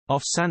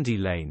Off Sandy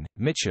Lane,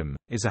 Mitcham,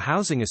 is a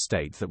housing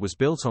estate that was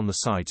built on the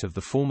site of the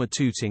former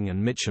Tooting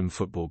and Mitcham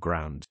football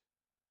ground.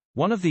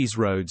 One of these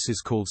roads is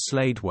called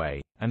Slade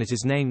Way, and it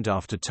is named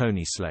after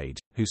Tony Slade,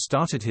 who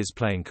started his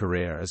playing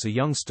career as a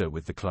youngster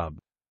with the club.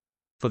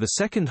 For the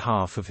second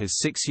half of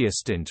his 6-year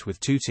stint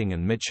with Tooting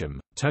and Mitcham,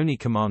 Tony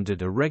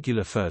commanded a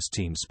regular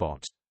first-team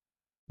spot.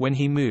 When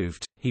he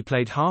moved, he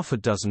played half a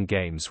dozen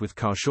games with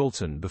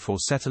Carshalton before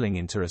settling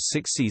into a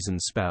 6-season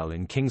spell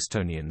in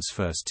Kingstonian's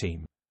first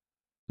team.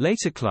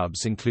 Later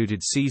clubs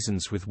included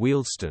seasons with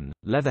Wealdstone,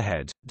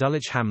 Leatherhead,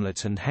 Dulwich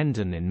Hamlet and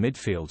Hendon in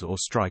midfield or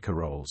striker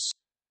roles.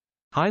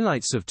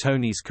 Highlights of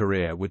Tony's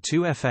career were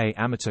 2 FA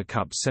Amateur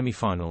Cup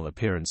semi-final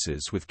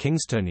appearances with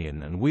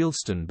Kingstonian and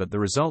Wealdstone, but the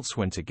results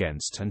went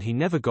against and he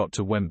never got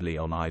to Wembley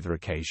on either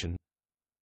occasion.